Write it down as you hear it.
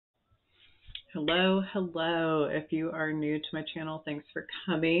Hello, hello. If you are new to my channel, thanks for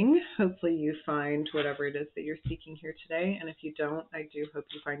coming. Hopefully you find whatever it is that you're seeking here today. And if you don't, I do hope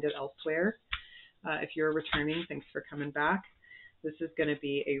you find it elsewhere. If you're returning, thanks for coming back. This is going to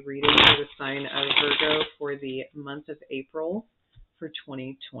be a reading for the sign of Virgo for the month of April for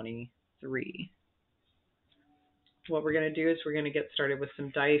 2023. What we're going to do is we're going to get started with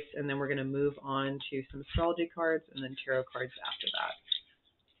some dice, and then we're going to move on to some astrology cards and then tarot cards after that.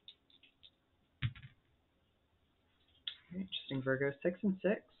 Interesting, Virgo, 6 and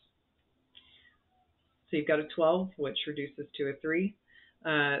 6. So you've got a 12, which reduces to a 3.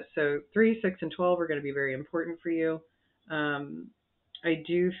 So 3, 6, and 12 are going to be very important for you. I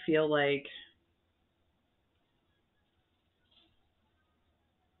do feel like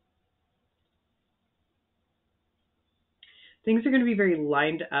things are going to be very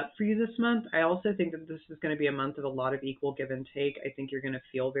lined up for you this month. I also think that this is going to be a month of a lot of equal give and take. I think you're going to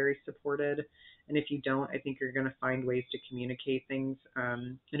feel very supported. And if you don't, I think you're going to find ways to communicate things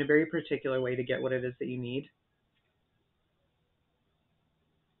in a very particular way to get what it is that you need.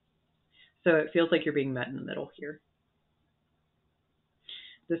 So it feels like you're being met in the middle here.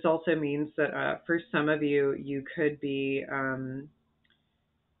 This also means that for some of you, you could be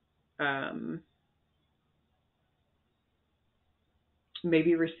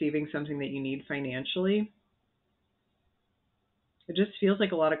maybe receiving something that you need financially. It just feels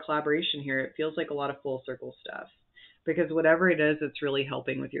like a lot of collaboration here. It feels like a lot of full circle stuff because whatever it is, it's really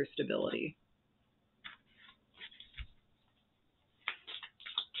helping with your stability.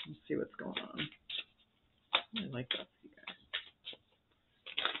 Let's see what's going on. I like that for you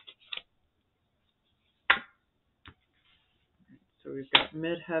guys. So we've got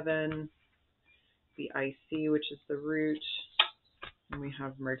midheaven, the IC, which is the root, and we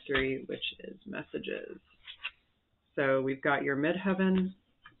have Mercury, which is messages. So we've got your midheaven.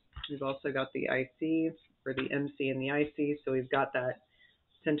 We've also got the IC, or the MC and the IC. So we've got that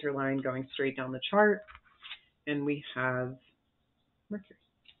center line going straight down the chart. And we have Mercury,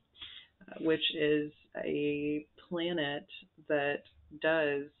 which is a planet that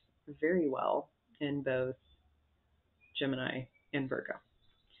does very well in both Gemini and Virgo.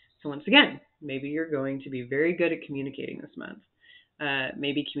 So once again, maybe you're going to be very good at communicating this month.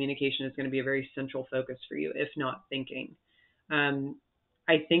 Maybe communication is going to be a very central focus for you, if not thinking.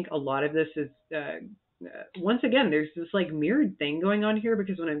 I think a lot of this is, once again, there's this like mirrored thing going on here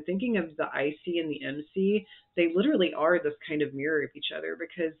because when I'm thinking of the IC and the MC, they literally are this kind of mirror of each other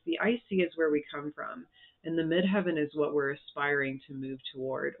because the IC is where we come from and the midheaven is what we're aspiring to move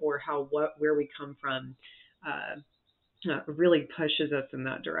toward, or where we come from really pushes us in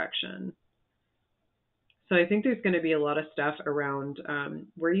that direction. So I think there's going to be a lot of stuff around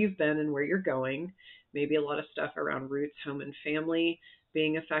where you've been and where you're going. Maybe a lot of stuff around roots, home, and family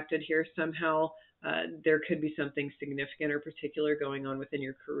being affected here somehow. There could be something significant or particular going on within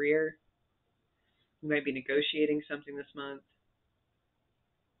your career. You might be negotiating something this month.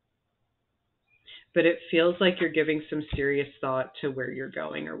 But it feels like you're giving some serious thought to where you're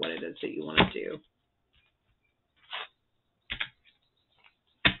going or what it is that you want to do.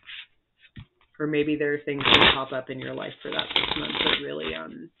 Or maybe there are things that pop up in your life for that this month that really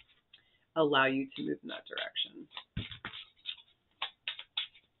allow you to move in that direction.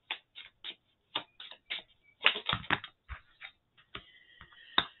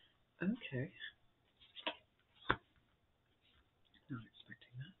 Okay. Not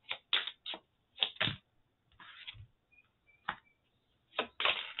expecting that.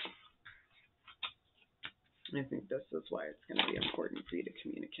 I think this is why it's going to be important for you to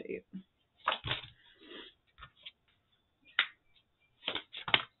communicate.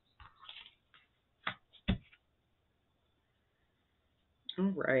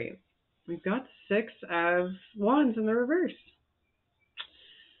 All right. We've got 6 of Wands in the reverse.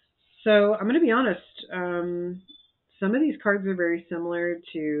 So I'm going to be honest. Some of these cards are very similar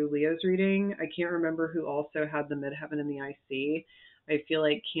to Leo's reading. I can't remember who also had the midheaven and the IC. I feel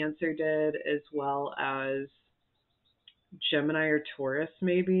like Cancer did, as well as Gemini or Taurus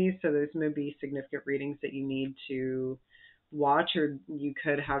maybe. So those may be significant readings that you need to watch, or you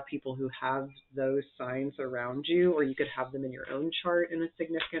could have people who have those signs around you, or you could have them in your own chart in a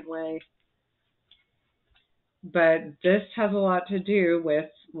significant way. But this has a lot to do with,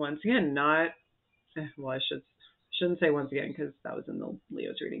 once again, not, well, I shouldn't say once again because that was in the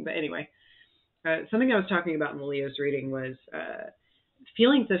Leo's reading. But anyway, something I was talking about in the Leo's reading was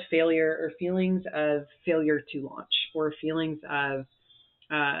feelings of failure, or feelings of failure to launch, or feelings of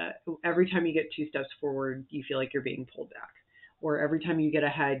every time you get 2 steps forward, you feel like you're being pulled back, or every time you get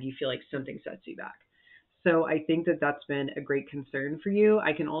ahead, you feel like something sets you back. So I think that that's been a great concern for you.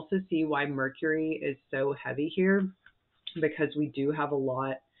 I can also see why Mercury is so heavy here, because we do have a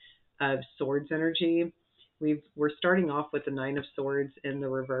lot of swords energy. We're starting off with the Nine of Swords in the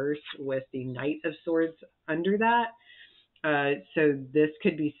reverse with the Knight of Swords under that. So this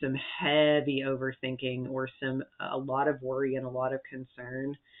could be some heavy overthinking or a lot of worry and a lot of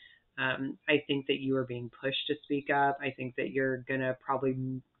concern. I think that you are being pushed to speak up. I think that you're going to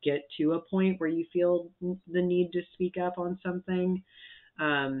probably get to a point where you feel the need to speak up on something.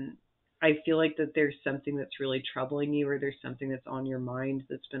 I feel like that there's something that's really troubling you, or there's something that's on your mind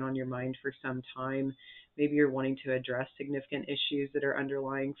that's been on your mind for some time. Maybe you're wanting to address significant issues that are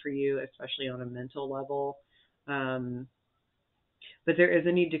underlying for you, especially on a mental level. But there is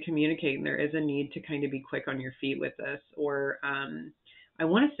a need to communicate, and there is a need to kind of be quick on your feet with this, or I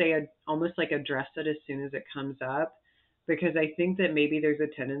want to say almost like address it as soon as it comes up, because I think that maybe there's a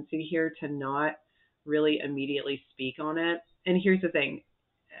tendency here to not really immediately speak on it. And here's the thing,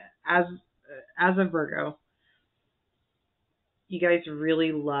 as a Virgo, you guys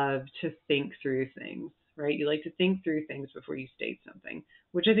really love to think through things, right? You like to think through things before you state something,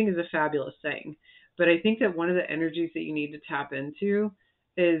 which I think is a fabulous thing. But I think that one of the energies that you need to tap into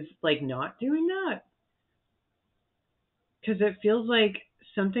is like not doing that, because it feels like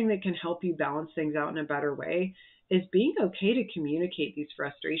something that can help you balance things out in a better way is being okay to communicate these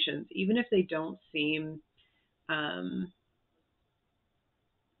frustrations, even if they don't seem, I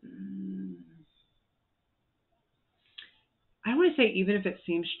don't want to say even if it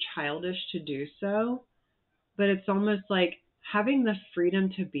seems childish to do so, but it's almost like having the freedom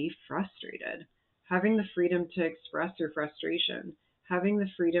to be frustrated, having the freedom to express your frustration, having the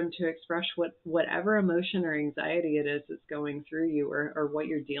freedom to express whatever emotion or anxiety it is that's going through you, or what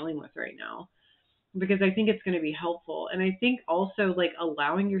you're dealing with right now. Because I think it's going to be helpful. And I think also like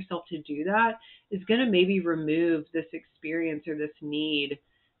allowing yourself to do that is going to maybe remove this experience or this need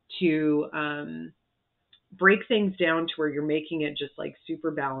to break things down to where you're making it just like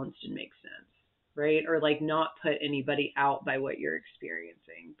super balanced and makes sense, right? Or like not put anybody out by what you're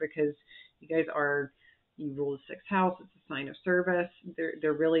experiencing, because you guys you rule the sixth house. It's a sign of service.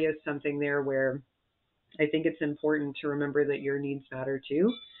 There really is something there where I think it's important to remember that your needs matter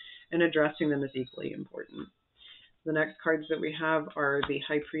too, and addressing them is equally important. The next cards that we have are the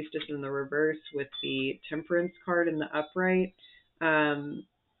High Priestess in the reverse with the Temperance card in the upright.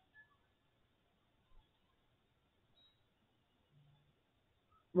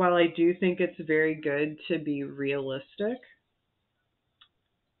 While I do think it's very good to be realistic,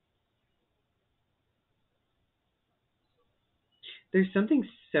 there's something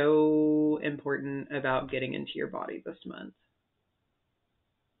so important about getting into your body this month.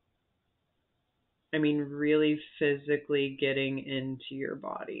 I mean, really physically getting into your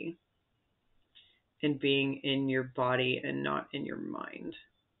body and being in your body and not in your mind.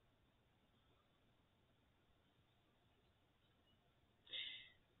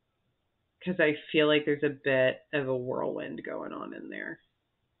 Because I feel like there's a bit of a whirlwind going on in there.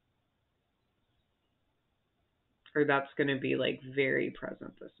 Or that's going to be like very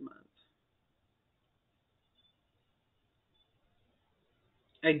present this month.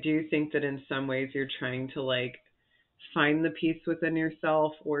 I do think that in some ways you're trying to like find the peace within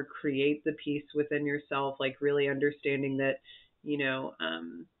yourself, or create the peace within yourself, like really understanding that, you know,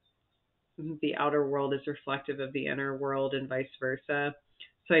 the outer world is reflective of the inner world and vice versa.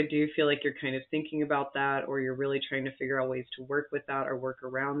 So I do feel like you're kind of thinking about that, or you're really trying to figure out ways to work with that or work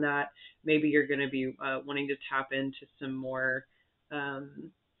around that. Maybe you're going to be wanting to tap into some more,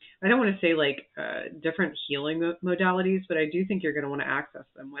 I don't want to say like different healing modalities, but I do think you're going to want to access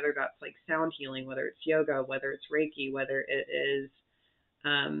them, whether that's like sound healing, whether it's yoga, whether it's Reiki, whether it is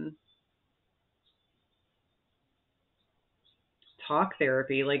talk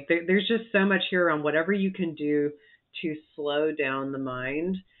therapy. Like there's just so much here on whatever you can do to slow down the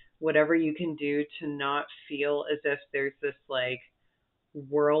mind, whatever you can do to not feel as if there's this like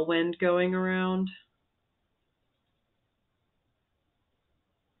whirlwind going around.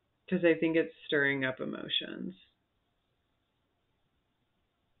 Because I think it's stirring up emotions.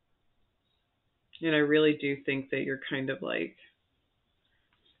 And I really do think that you're kind of like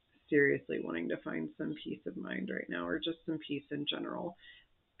seriously wanting to find some peace of mind right now, or just some peace in general.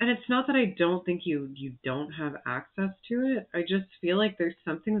 And it's not that I don't think you don't have access to it. I just feel like there's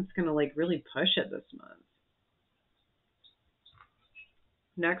something that's going to like really push it this month.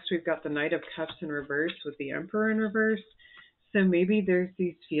 Next, we've got the Knight of Cups in reverse with the Emperor in reverse. So maybe there's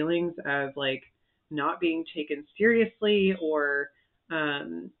these feelings of like not being taken seriously, or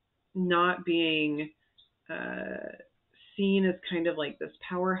not being seen as kind of like this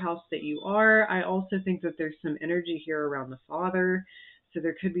powerhouse that you are. I also think that there's some energy here around the father. So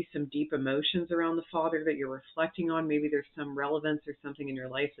there could be some deep emotions around the father that you're reflecting on. Maybe there's some relevance or something in your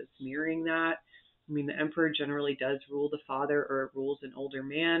life that's mirroring that. I mean, the emperor generally does rule the father, or it rules an older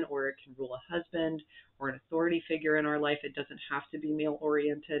man, or it can rule a husband or an authority figure in our life. It doesn't have to be male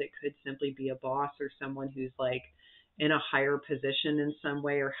oriented. It could simply be a boss or someone who's like in a higher position in some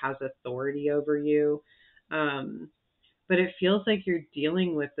way or has authority over you. But it feels like you're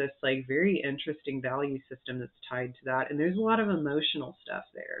dealing with this like very interesting value system that's tied to that. And there's a lot of emotional stuff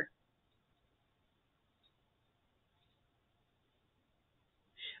there.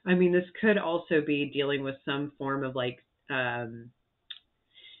 I mean, this could also be dealing with some form of like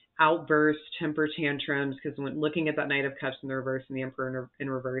outburst, temper tantrums, because when looking at that Knight of Cups in the reverse and the Emperor in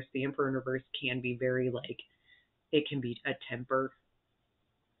reverse, the Emperor in reverse can be very like, it can be a temper.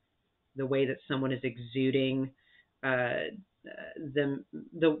 The way that someone is exuding the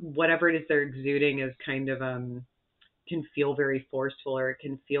whatever it is they're exuding is kind of can feel very forceful, or it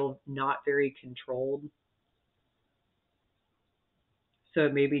can feel not very controlled. So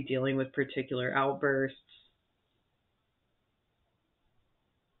it may be dealing with particular outbursts.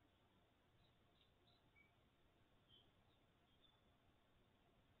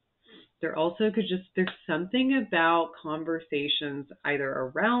 There also could just, there's something about conversations either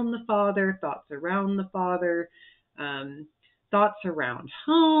around the father, thoughts around the father, thoughts around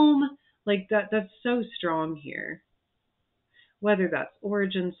home, like that's so strong here. Whether that's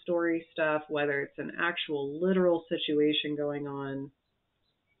origin story stuff, whether it's an actual literal situation going on.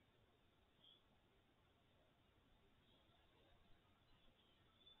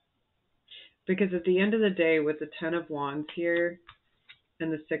 Because at the end of the day, with the Ten of Wands here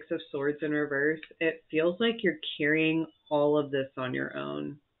and the Six of Swords in reverse, it feels like you're carrying all of this on your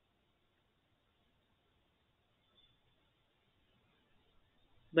own.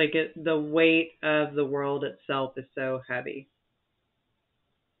 Like the weight of the world itself is so heavy.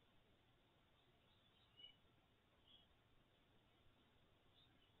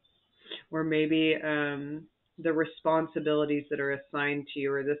 Or maybe the responsibilities that are assigned to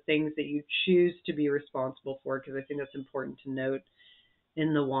you, or the things that you choose to be responsible for, because I think that's important to note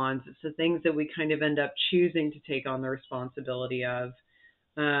in the Wands. It's the things that we kind of end up choosing to take on the responsibility of.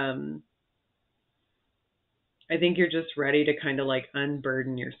 I think you're just ready to kind of like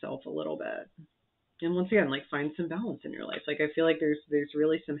unburden yourself a little bit. And once again, like find some balance in your life. Like I feel like there's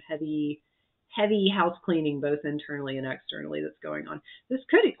really some heavy house cleaning, both internally and externally, that's going on. This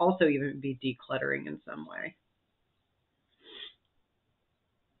could also even be decluttering in some way.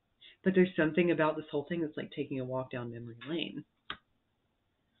 But there's something about this whole thing that's like taking a walk down memory lane.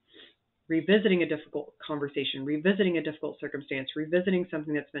 Revisiting a difficult conversation, revisiting a difficult circumstance, revisiting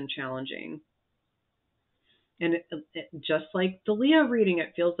something that's been challenging. And it, just like the Leo reading,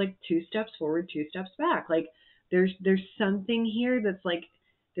 it feels like 2 steps forward, 2 steps back. Like there's something here that's like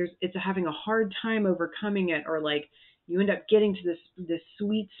it's having a hard time overcoming it, or like you end up getting to this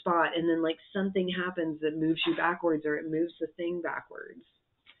sweet spot, and then like something happens that moves you backwards, or it moves the thing backwards.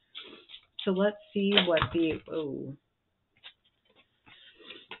 So let's see what the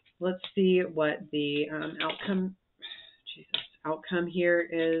outcome here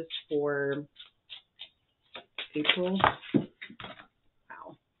is for April.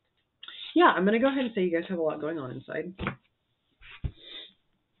 Wow. Yeah, I'm going to go ahead and say you guys have a lot going on inside.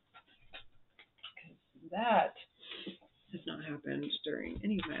 That has not happened during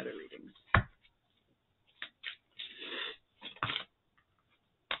any of my other readings.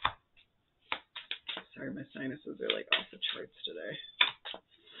 Sorry, my sinuses are like off the charts today.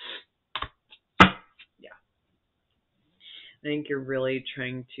 Yeah. I think you're really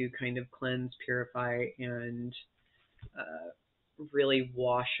trying to kind of cleanse, purify, and really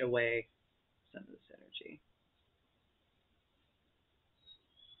wash away some of this energy.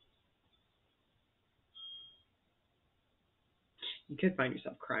 You could find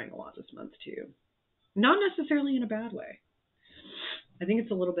yourself crying a lot this month too. Not necessarily in a bad way. I think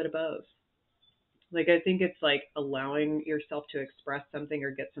it's a little bit of both. Like, I think it's like allowing yourself to express something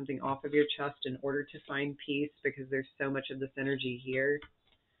or get something off of your chest in order to find peace, because there's so much of this energy here.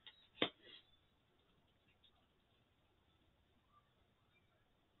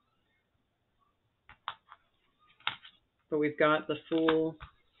 But we've got the Fool,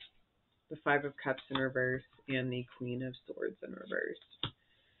 the Five of Cups in reverse, and the Queen of Swords in reverse.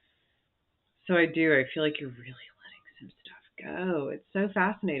 So I feel like you're really letting some stuff go. It's so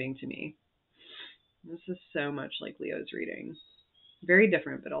fascinating to me. This is so much like Leo's reading. Very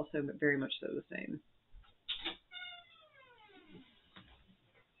different, but also very much so the same.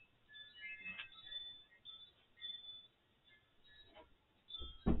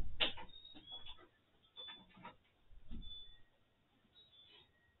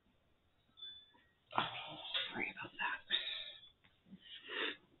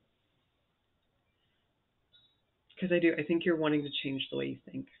 Because I think you're wanting to change the way you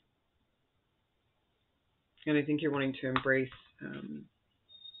think. And I think you're wanting to embrace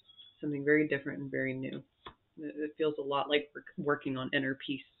something very different and very new. It feels a lot like working on inner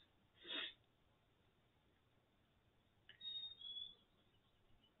peace.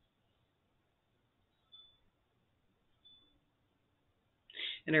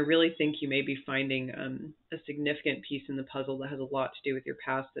 And I really think you may be finding a significant piece in the puzzle that has a lot to do with your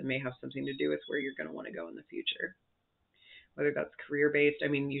past that may have something to do with where you're going to want to go in the future. Whether that's career-based, I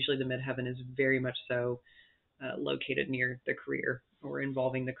mean, usually the midheaven is very much so located near the career or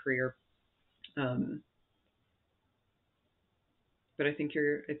involving the career. But I think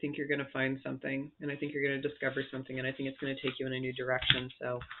you're going to find something, and I think you're going to discover something, and I think it's going to take you in a new direction.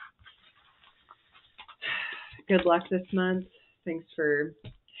 So good luck this month. Thanks for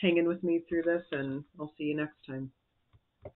hanging with me through this, and I'll see you next time.